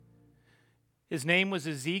His name was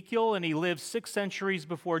Ezekiel, and he lived 6 centuries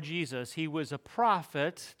before Jesus. He was a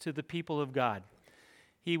prophet to the people of God.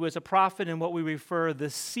 He was a prophet in what we refer the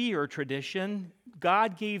seer tradition.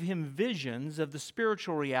 God gave him visions of the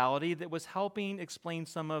spiritual reality that was helping explain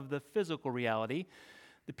some of the physical reality.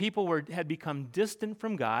 The people had become distant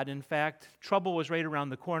from God. In fact, trouble was right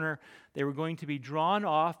around the corner. They were going to be drawn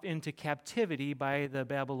off into captivity by the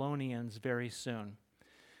Babylonians very soon.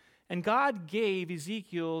 And God gave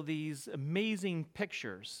Ezekiel these amazing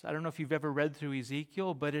pictures. I don't know if you've ever read through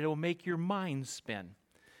Ezekiel, but it'll make your mind spin.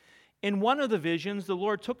 In one of the visions, the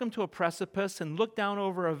Lord took him to a precipice and looked down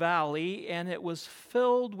over a valley, and it was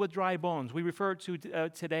filled with dry bones. We refer to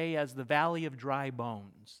today as the Valley of Dry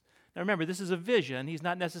Bones. Now remember, this is a vision. He's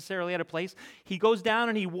not necessarily at a place. He goes down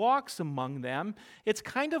and he walks among them. It's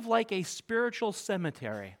kind of like a spiritual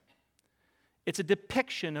cemetery. It's a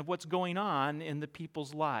depiction of what's going on in the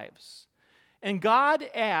people's lives. And God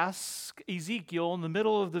asks Ezekiel in the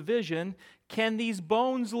middle of the vision, can these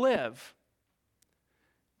bones live?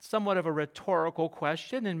 Somewhat of a rhetorical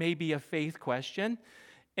question and maybe a faith question.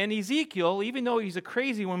 And Ezekiel, even though he's a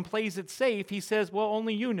crazy one, plays it safe. He says, well,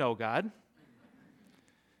 only you know, God.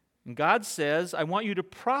 And God says, I want you to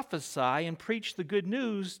prophesy and preach the good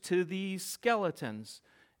news to these skeletons.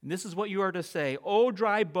 And this is what you are to say, O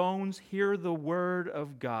dry bones, hear the word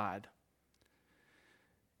of God.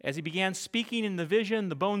 As he began speaking in the vision,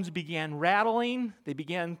 the bones began rattling. They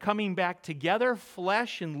began coming back together.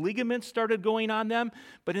 Flesh and ligaments started going on them.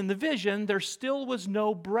 But in the vision, there still was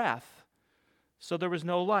no breath. So there was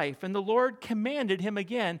no life. And the Lord commanded him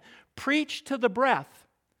again, preach to the breath.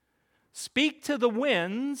 Speak to the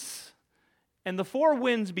winds. And the 4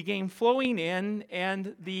 winds began flowing in,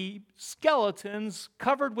 and the skeletons,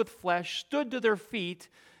 covered with flesh, stood to their feet.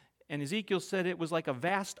 And Ezekiel said it was like a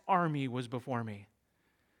vast army was before me.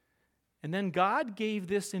 And then God gave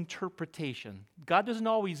this interpretation. God doesn't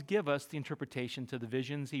always give us the interpretation to the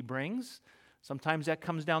visions he brings. Sometimes that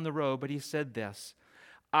comes down the road, but he said this,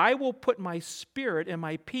 I will put my spirit in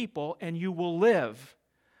my people, and you will live.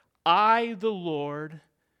 I, the Lord,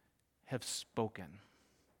 have spoken.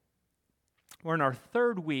 We're in our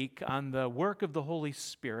 3rd week on the work of the Holy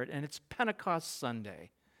Spirit, and it's Pentecost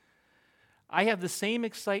Sunday. I have the same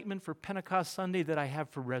excitement for Pentecost Sunday that I have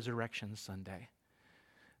for Resurrection Sunday,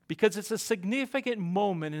 because it's a significant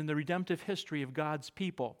moment in the redemptive history of God's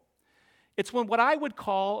people. It's when what I would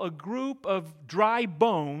call a group of dry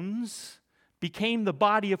bones became the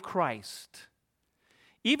body of Christ.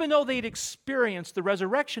 Even though they'd experienced the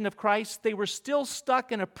resurrection of Christ, they were still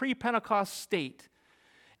stuck in a pre-Pentecost state.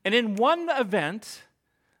 And in one event,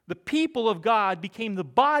 the people of God became the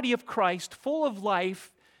body of Christ, full of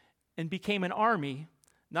life, and became an army,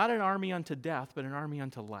 not an army unto death, but an army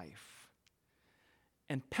unto life.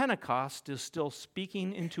 And Pentecost is still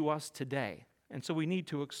speaking into us today. And so we need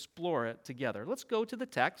to explore it together. Let's go to the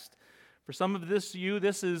text. For some of this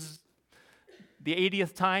is the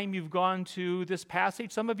 80th time you've gone to this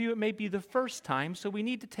passage. Some of you, it may be the first time, so we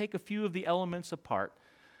need to take a few of the elements apart.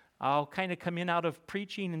 I'll kind of come in out of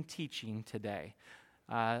preaching and teaching today.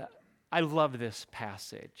 I love this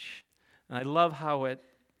passage, and I love how it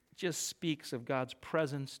just speaks of God's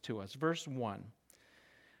presence to us. Verse 1,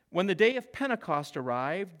 when the day of Pentecost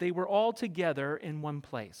arrived, they were all together in one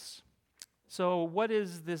place. So what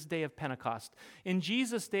is this day of Pentecost? In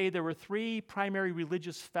Jesus' day, there were 3 primary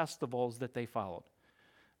religious festivals that they followed.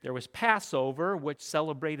 There was Passover, which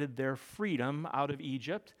celebrated their freedom out of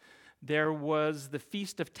Egypt. There was the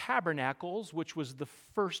Feast of Tabernacles, which was the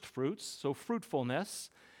first fruits, so fruitfulness.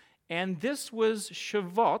 And this was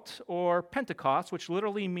Shavuot, or Pentecost, which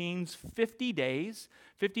literally means 50 days.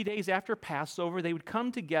 50 days after Passover, they would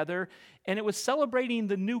come together, and it was celebrating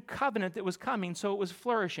the new covenant that was coming, so it was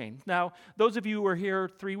flourishing. Now, those of you who were here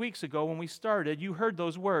 3 weeks ago when we started, you heard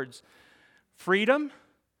those words. Freedom,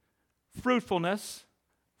 fruitfulness,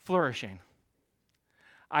 flourishing.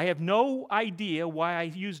 I have no idea why I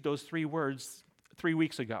used those 3 words 3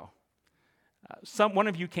 weeks ago. One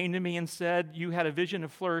of you came to me and said you had a vision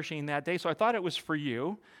of flourishing that day, so I thought it was for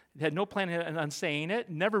you. Had no plan on saying it,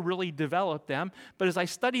 never really developed them. But as I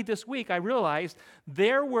studied this week, I realized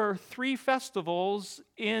there were 3 festivals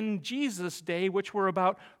in Jesus' day which were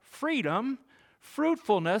about freedom,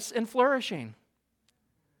 fruitfulness, and flourishing.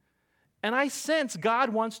 And I sense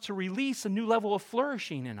God wants to release a new level of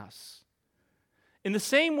flourishing in us. In the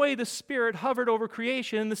same way the Spirit hovered over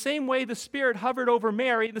creation, in the same way the Spirit hovered over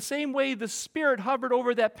Mary, in the same way the Spirit hovered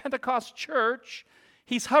over that Pentecost church,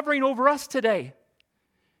 He's hovering over us today.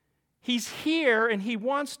 He's here and He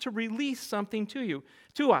wants to release something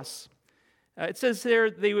to us. It says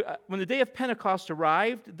there, when the day of Pentecost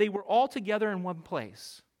arrived, they were all together in one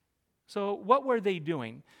place. So what were they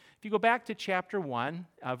doing? If you go back to chapter 1,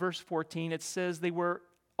 verse 14, it says they were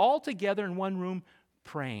all together in one room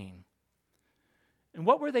praying. And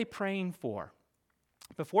what were they praying for?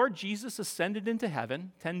 Before Jesus ascended into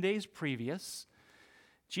heaven, 10 days previous,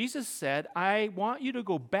 Jesus said, I want you to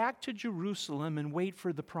go back to Jerusalem and wait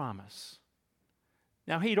for the promise.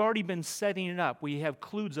 Now, he'd already been setting it up. We have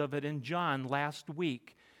clues of it in John last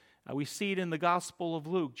week. We see it in the Gospel of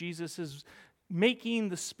Luke. Jesus is making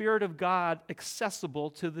the Spirit of God accessible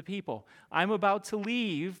to the people. I'm about to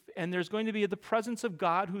leave, and there's going to be the presence of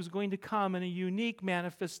God who's going to come in a unique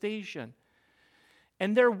manifestation.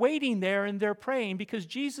 And they're waiting there and they're praying because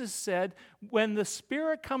Jesus said, when the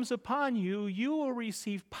Spirit comes upon you, you will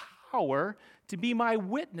receive power to be my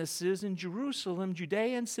witnesses in Jerusalem,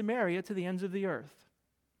 Judea, and Samaria to the ends of the earth.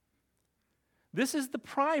 This is the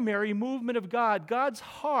primary movement of God. God's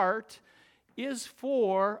heart is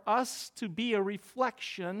for us to be a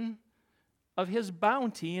reflection of His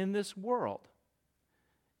bounty in this world.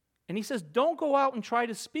 And He says, don't go out and try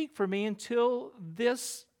to speak for me until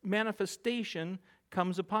this manifestation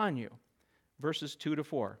comes upon you. Verses 2 to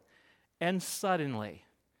 4. And suddenly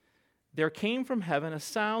there came from heaven a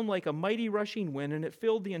sound like a mighty rushing wind, and it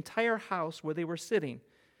filled the entire house where they were sitting.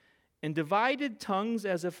 And divided tongues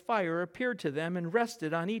as of fire appeared to them and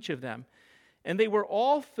rested on each of them. And they were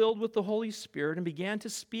all filled with the Holy Spirit and began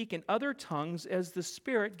to speak in other tongues as the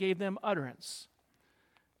Spirit gave them utterance.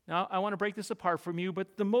 Now, I want to break this apart from you,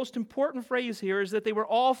 but the most important phrase here is that they were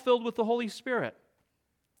all filled with the Holy Spirit.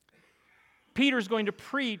 Peter's going to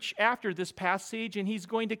preach after this passage, and he's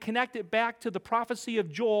going to connect it back to the prophecy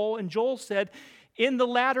of Joel. And Joel said, in the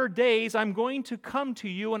latter days, I'm going to come to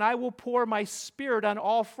you, and I will pour my Spirit on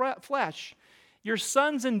all flesh. Your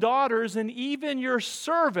sons and daughters, and even your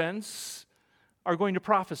servants are going to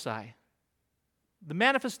prophesy. The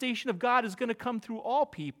manifestation of God is going to come through all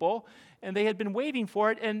people, and they had been waiting for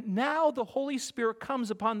it, and now the Holy Spirit comes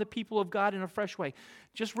upon the people of God in a fresh way.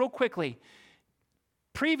 Just real quickly,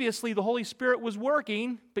 previously the Holy Spirit was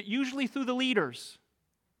working, but usually through the leaders.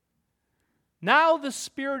 Now the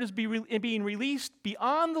Spirit is being released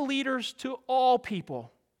beyond the leaders to all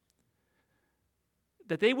people,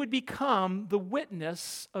 that they would become the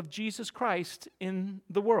witness of Jesus Christ in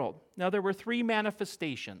the world. Now there were 3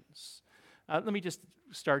 manifestations. Let me just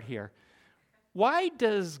start here. Why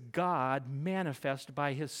does God manifest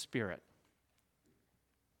by His Spirit?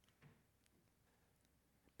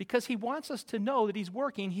 Because He wants us to know that He's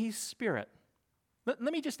working, He's Spirit. Let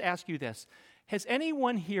me just ask you this. Has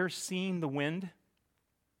anyone here seen the wind?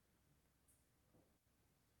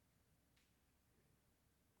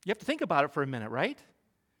 You have to think about it for a minute, right?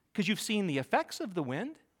 Because you've seen the effects of the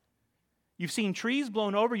wind. You've seen trees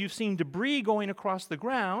blown over. You've seen debris going across the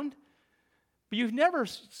ground. But you've never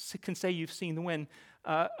can say you've seen the wind.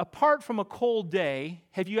 Apart from a cold day,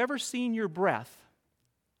 have you ever seen your breath?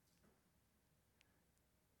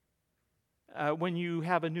 When you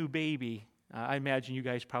have a new baby, I imagine you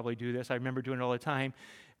guys probably do this. I remember doing it all the time.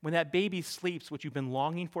 When that baby sleeps, what you've been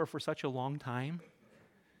longing for such a long time,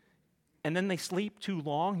 and then they sleep too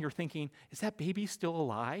long, you're thinking, is that baby still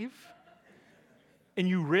alive? And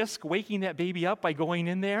you risk waking that baby up by going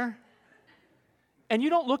in there. And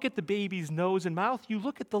you don't look at the baby's nose and mouth, you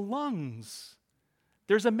look at the lungs.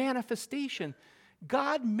 There's a manifestation.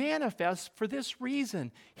 God manifests for this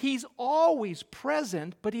reason. He's always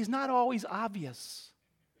present, but He's not always obvious.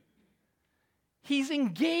 He's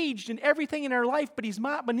engaged in everything in our life, but He's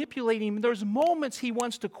not manipulating. There's moments He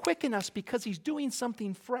wants to quicken us because He's doing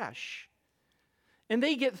something fresh. And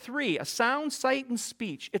they get 3, a sound, sight, and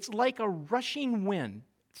speech. It's like a rushing wind.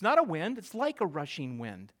 It's not a wind, it's like a rushing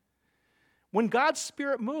wind. When God's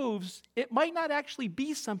Spirit moves, it might not actually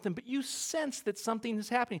be something, but you sense that something is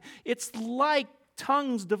happening. It's like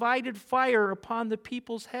tongues divided fire upon the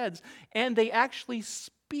people's heads, and they actually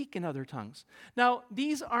speak in other tongues. Now,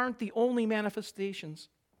 these aren't the only manifestations.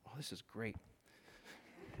 Oh, this is great.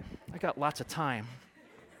 I got lots of time.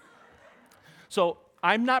 So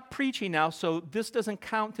I'm not preaching now, so this doesn't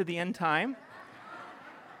count to the end time.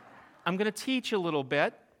 I'm going to teach a little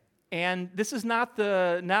bit, and this is not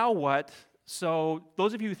the now what. So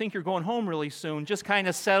those of you who think you're going home really soon, just kind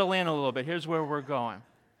of settle in a little bit. Here's where we're going.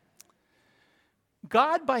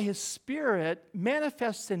 God, by His Spirit,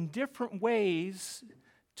 manifests in different ways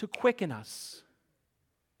to quicken us.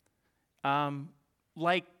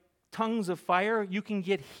 Like tongues of fire, you can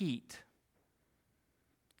get heat.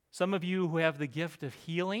 Some of you who have the gift of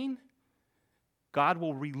healing, God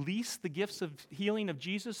will release the gifts of healing of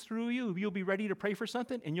Jesus through you. You'll be ready to pray for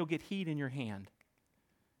something, and you'll get heat in your hand.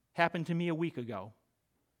 Happened to me a week ago.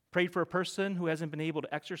 Prayed for a person who hasn't been able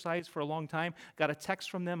to exercise for a long time. Got a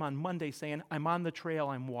text from them on Monday saying, I'm on the trail,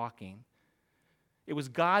 I'm walking. It was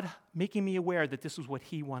God making me aware that this was what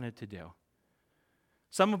He wanted to do.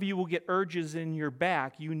 Some of you will get urges in your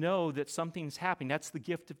back. You know that something's happening. That's the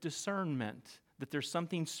gift of discernment, that there's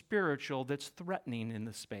something spiritual that's threatening in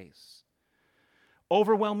the space.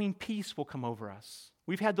 Overwhelming peace will come over us.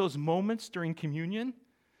 We've had those moments during communion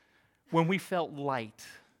when we felt light.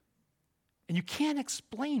 And you can't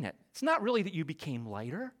explain it. It's not really that you became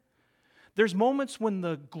lighter. There's moments when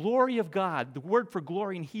the glory of God, the word for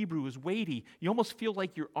glory in Hebrew is weighty. You almost feel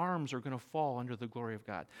like your arms are going to fall under the glory of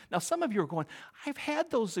God. Now, some of you are going, I've had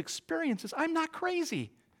those experiences. I'm not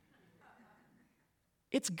crazy.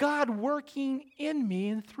 It's God working in me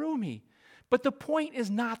and through me. But the point is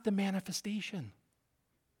not the manifestation.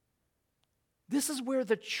 This is where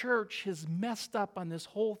the church has messed up on this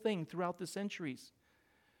whole thing throughout the centuries.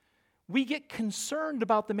 We get concerned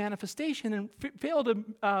about the manifestation and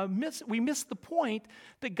we miss the point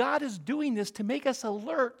that God is doing this to make us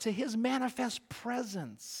alert to His manifest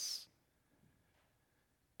presence.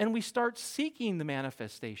 And we start seeking the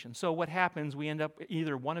manifestation. So what happens, we end up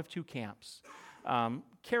either one of two camps.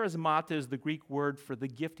 Charismata is the Greek word for the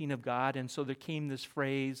gifting of God, and so there came this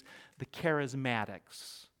phrase, the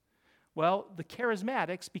charismatics. Well, the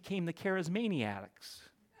charismatics became the charismaniacs.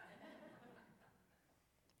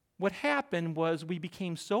 What happened was we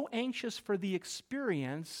became so anxious for the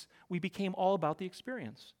experience, we became all about the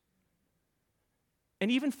experience.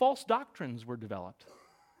 And even false doctrines were developed.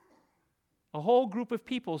 A whole group of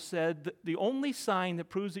people said that the only sign that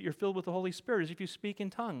proves that you're filled with the Holy Spirit is if you speak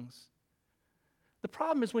in tongues. The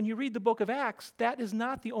problem is when you read the book of Acts, that is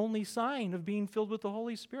not the only sign of being filled with the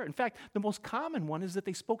Holy Spirit. In fact, the most common one is that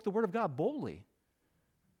they spoke the word of God boldly.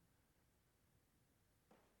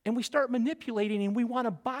 And we start manipulating and we want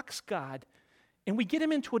to box God. And we get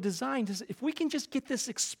Him into a design to say, if we can just get this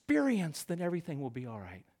experience, then everything will be all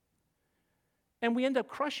right. And we end up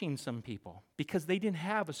crushing some people because they didn't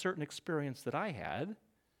have a certain experience that I had.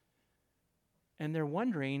 And they're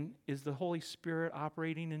wondering, is the Holy Spirit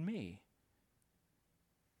operating in me?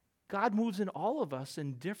 God moves in all of us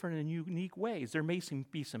in different and unique ways. There may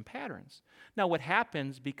be some patterns. Now, what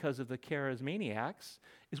happens because of the charismaniacs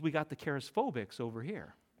is we got the charisophobics over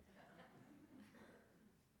here.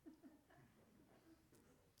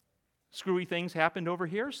 Screwy things happened over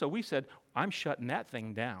here, so we said, I'm shutting that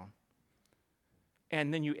thing down.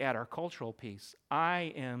 And then you add our cultural piece.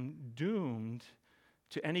 I am doomed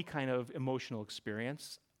to any kind of emotional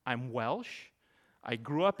experience. I'm Welsh. I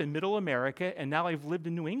grew up in Middle America, and now I've lived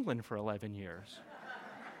in New England for 11 years.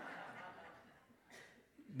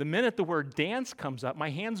 The minute the word dance comes up, my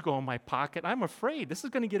hands go in my pocket. I'm afraid this is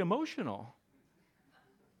going to get emotional.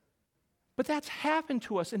 But that's happened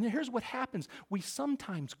to us, and here's what happens. We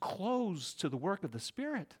sometimes close to the work of the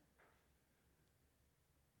Spirit.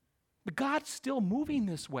 But God's still moving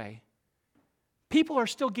this way. People are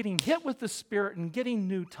still getting hit with the Spirit and getting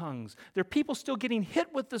new tongues. There are people still getting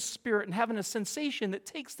hit with the Spirit and having a sensation that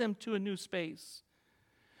takes them to a new space.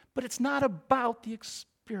 But it's not about the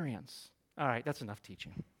experience. All right, that's enough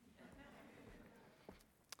teaching.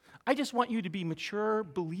 I just want you to be mature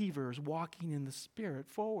believers walking in the Spirit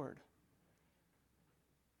forward.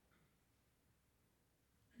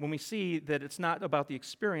 When we see that it's not about the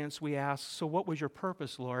experience, we ask, so what was your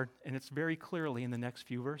purpose, Lord? And it's very clearly in the next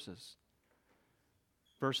few verses.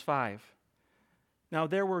 Verse 5. Now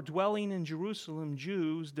there were dwelling in Jerusalem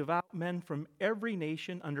Jews, devout men from every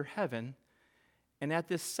nation under heaven. And at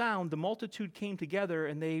this sound, the multitude came together,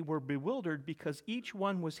 and they were bewildered because each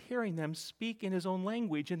one was hearing them speak in his own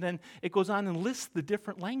language. And then it goes on and lists the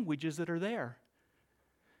different languages that are there.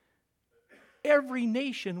 Every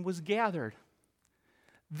nation was gathered.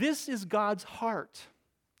 This is God's heart.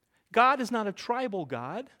 God is not a tribal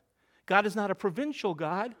God. God is not a provincial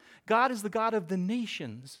God. God is the God of the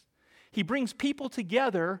nations. He brings people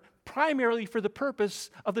together primarily for the purpose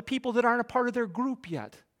of the people that aren't a part of their group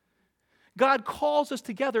yet. God calls us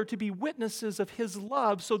together to be witnesses of His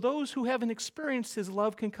love so those who haven't experienced His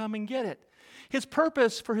love can come and get it. His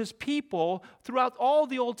purpose for His people throughout all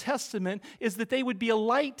the Old Testament is that they would be a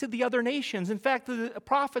light to the other nations. In fact, the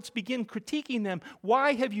prophets begin critiquing them.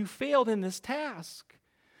 Why have you failed in this task?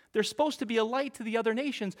 They're supposed to be a light to the other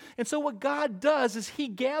nations. And so what God does is He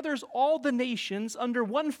gathers all the nations under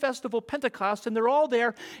one festival, Pentecost, and they're all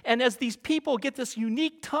there. And as these people get this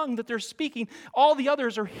unique tongue that they're speaking, all the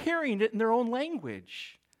others are hearing it in their own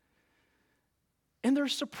language. And they're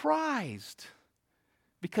surprised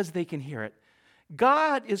because they can hear it.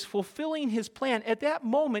 God is fulfilling His plan. At that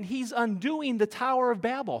moment, He's undoing the Tower of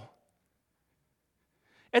Babel.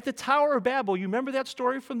 At the Tower of Babel, you remember that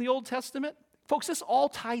story from the Old Testament? Folks, this all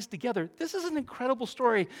ties together. This is an incredible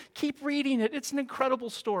story. Keep reading it. It's an incredible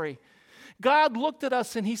story. God looked at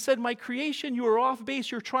us and he said, my creation, you are off base.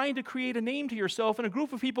 You're trying to create a name to yourself. And a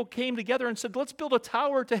group of people came together and said, let's build a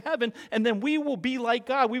tower to heaven, and then we will be like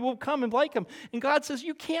God. We will come and like him. And God says,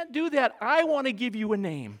 you can't do that. I want to give you a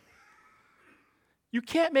name. You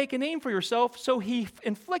can't make a name for yourself. So he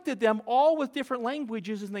inflicted them all with different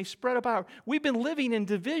languages, and they spread about. We've been living in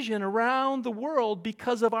division around the world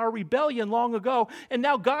because of our rebellion long ago. And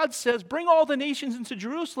now God says, bring all the nations into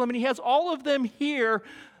Jerusalem, and he has all of them hear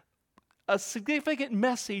a significant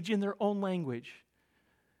message in their own language.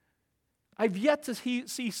 I've yet to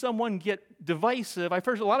see someone get divisive. I've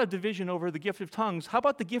heard a lot of division over the gift of tongues. How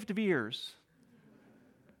about the gift of ears?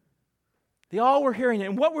 They all were hearing it.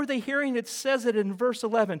 And what were they hearing? It says it in verse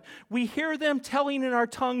 11. We hear them telling in our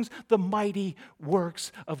tongues the mighty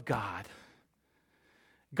works of God.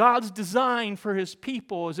 God's design for his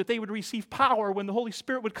people is that they would receive power when the Holy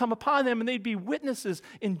Spirit would come upon them, and they'd be witnesses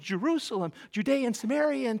in Jerusalem, Judea, and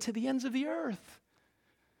Samaria, and to the ends of the earth.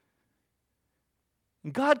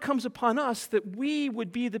 And God comes upon us that we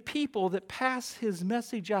would be the people that pass his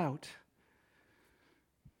message out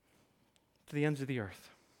to the ends of the earth.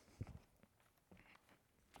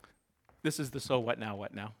 This is the so what now,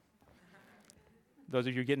 what now? Those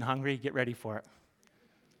of you getting hungry, get ready for it.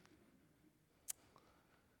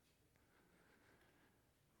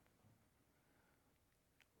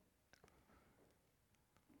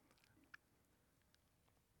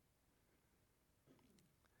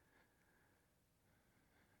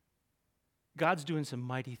 God's doing some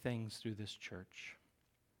mighty things through this church.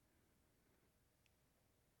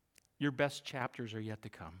 Your best chapters are yet to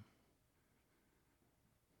come.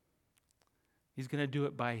 He's going to do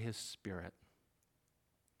it by his Spirit.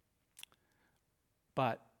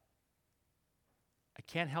 But I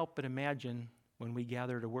can't help but imagine when we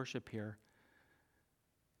gather to worship here,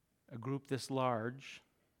 a group this large,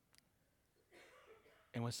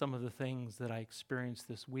 and with some of the things that I experienced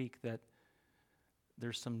this week, that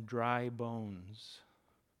there's some dry bones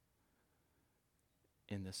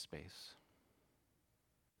in this space.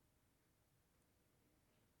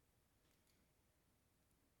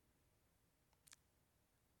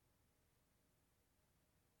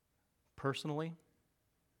 Personally,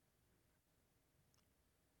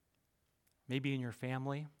 maybe in your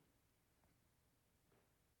family.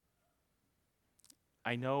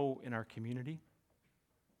 I know in our community,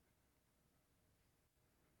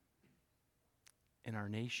 in our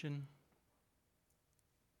nation,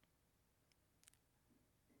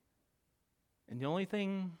 and the only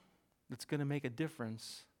thing that's going to make a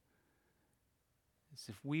difference is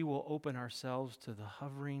if we will open ourselves to the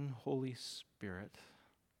hovering Holy Spirit.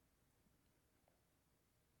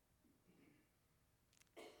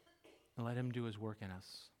 And let him do his work in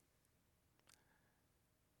us.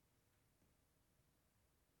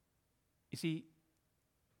 You see,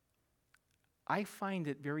 I find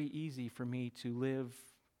it very easy for me to live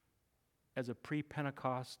as a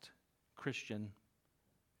pre-Pentecost Christian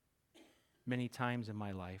many times in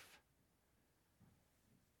my life.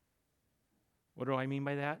 What do I mean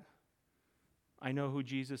by that? I know who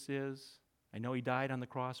Jesus is. I know he died on the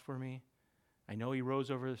cross for me. I know he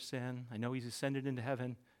rose over sin. I know he's ascended into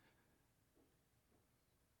heaven.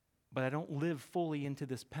 But I don't live fully into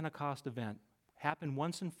this Pentecost event. Happened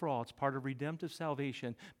once and for all. It's part of redemptive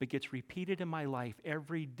salvation, but gets repeated in my life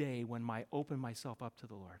every day when I open myself up to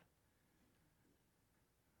the Lord.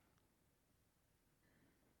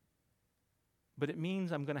 But it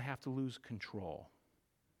means I'm going to have to lose control.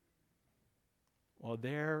 Well,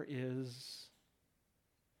 there is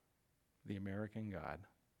the American God.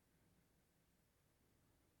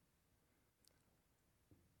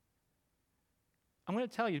 I'm going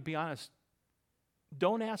to tell you, to be honest,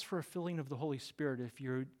 don't ask for a filling of the Holy Spirit if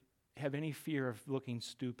you have any fear of looking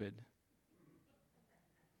stupid.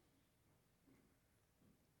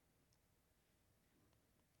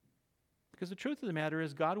 Because the truth of the matter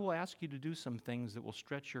is, God will ask you to do some things that will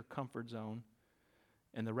stretch your comfort zone,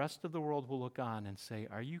 and the rest of the world will look on and say,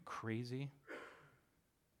 "Are you crazy?"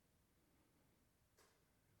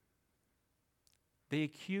 They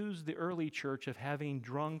accused the early church of having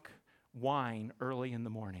drunk wine early in the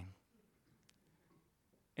morning.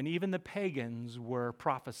 And even the pagans were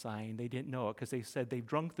prophesying. They didn't know it because they said they've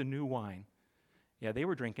drunk the new wine. Yeah, they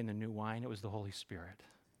were drinking the new wine. It was the Holy Spirit.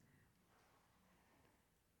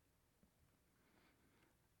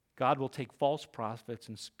 God will take false prophets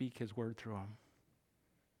and speak his word through them,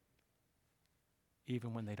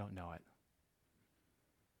 even when they don't know it.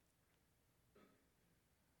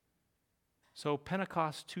 So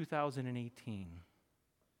Pentecost 2018.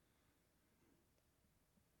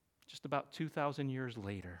 just about 2,000 years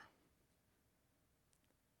later.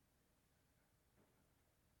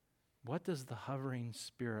 What does the hovering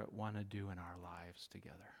Spirit want to do in our lives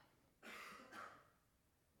together?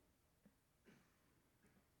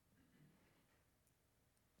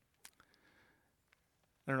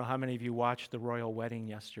 I don't know how many of you watched the royal wedding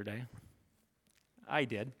yesterday. I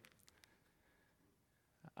did.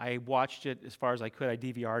 I watched it as far as I could. I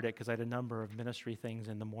DVR'd it because I had a number of ministry things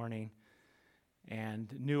in the morning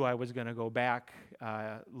and knew I was going to go back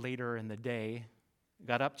later in the day.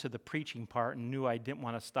 Got up to the preaching part and knew I didn't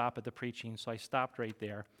want to stop at the preaching, so I stopped right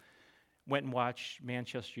there. Went and watched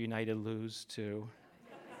Manchester United lose to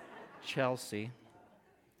Chelsea.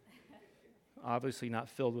 Obviously not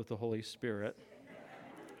filled with the Holy Spirit.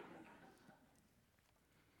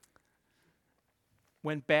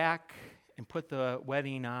 Went back and put the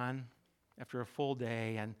wedding on after a full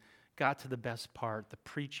day and got to the best part, the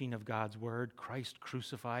preaching of God's word, Christ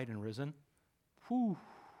crucified and risen. Whew.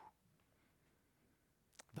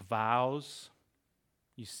 The vows,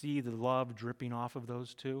 you see the love dripping off of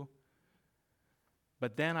those two.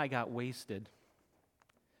 But then I got wasted.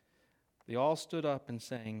 They all stood up and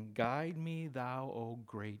sang, "Guide me, thou, O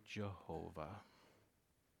great Jehovah."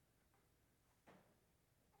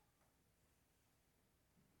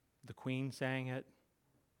 The queen sang it.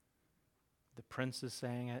 The princess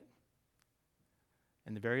sang it.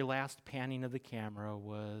 And the very last panning of the camera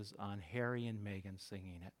was on Harry and Meghan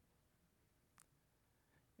singing it.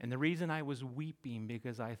 And the reason I was weeping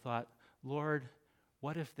because I thought, Lord,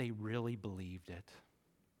 what if they really believed it?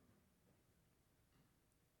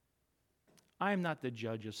 I am not the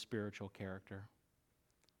judge of spiritual character.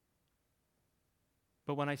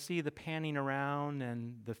 But when I see the panning around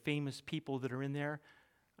and the famous people that are in there,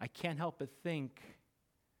 I can't help but think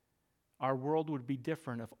our world would be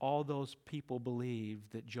different if all those people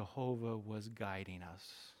believed that Jehovah was guiding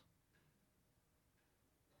us.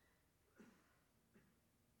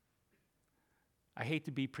 I hate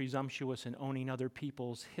to be presumptuous in owning other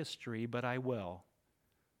people's history, but I will.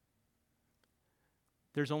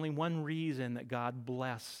 There's only one reason that God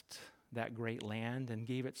blessed that great land and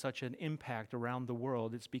gave it such an impact around the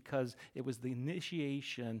world. It's because it was the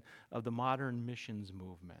initiation of the modern missions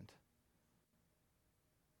movement.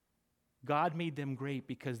 God made them great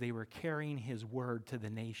because they were carrying His word to the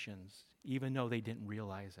nations, even though they didn't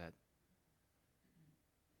realize it.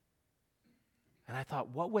 And I thought,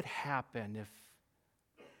 what would happen if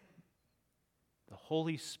the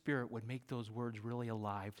Holy Spirit would make those words really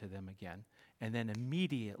alive to them again? And then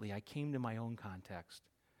immediately I came to my own context.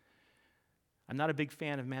 I'm not a big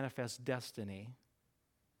fan of manifest destiny.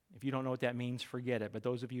 If you don't know what that means, forget it. But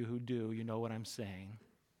those of you who do, you know what I'm saying.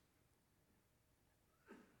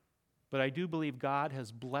 But I do believe God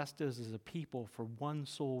has blessed us as a people for one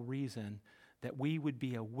sole reason, that we would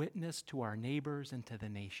be a witness to our neighbors and to the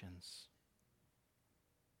nations.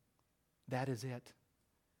 That is it.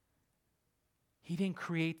 He didn't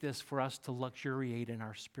create this for us to luxuriate in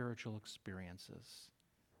our spiritual experiences.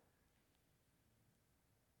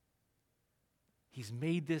 He's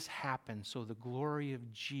made this happen so the glory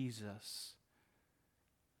of Jesus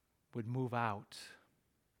would move out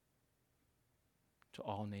to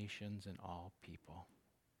all nations and all people.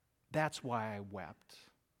 That's why I wept.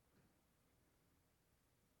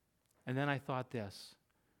 And then I thought this,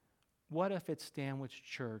 what if at Stanwich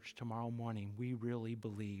Church tomorrow morning we really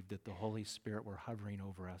believed that the Holy Spirit were hovering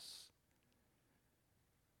over us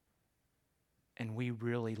and we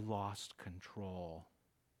really lost control?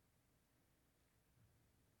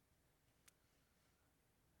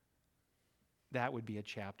 That would be a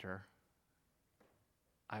chapter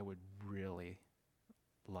I would really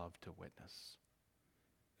love to witness.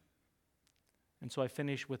 And so I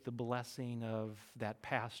finish with the blessing of that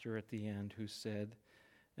pastor at the end who said,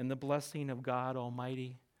 "And the blessing of God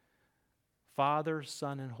Almighty, Father,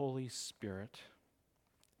 Son, and Holy Spirit,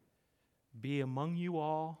 be among you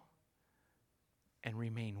all and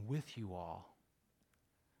remain with you all,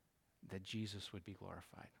 that Jesus would be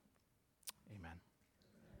glorified." Amen.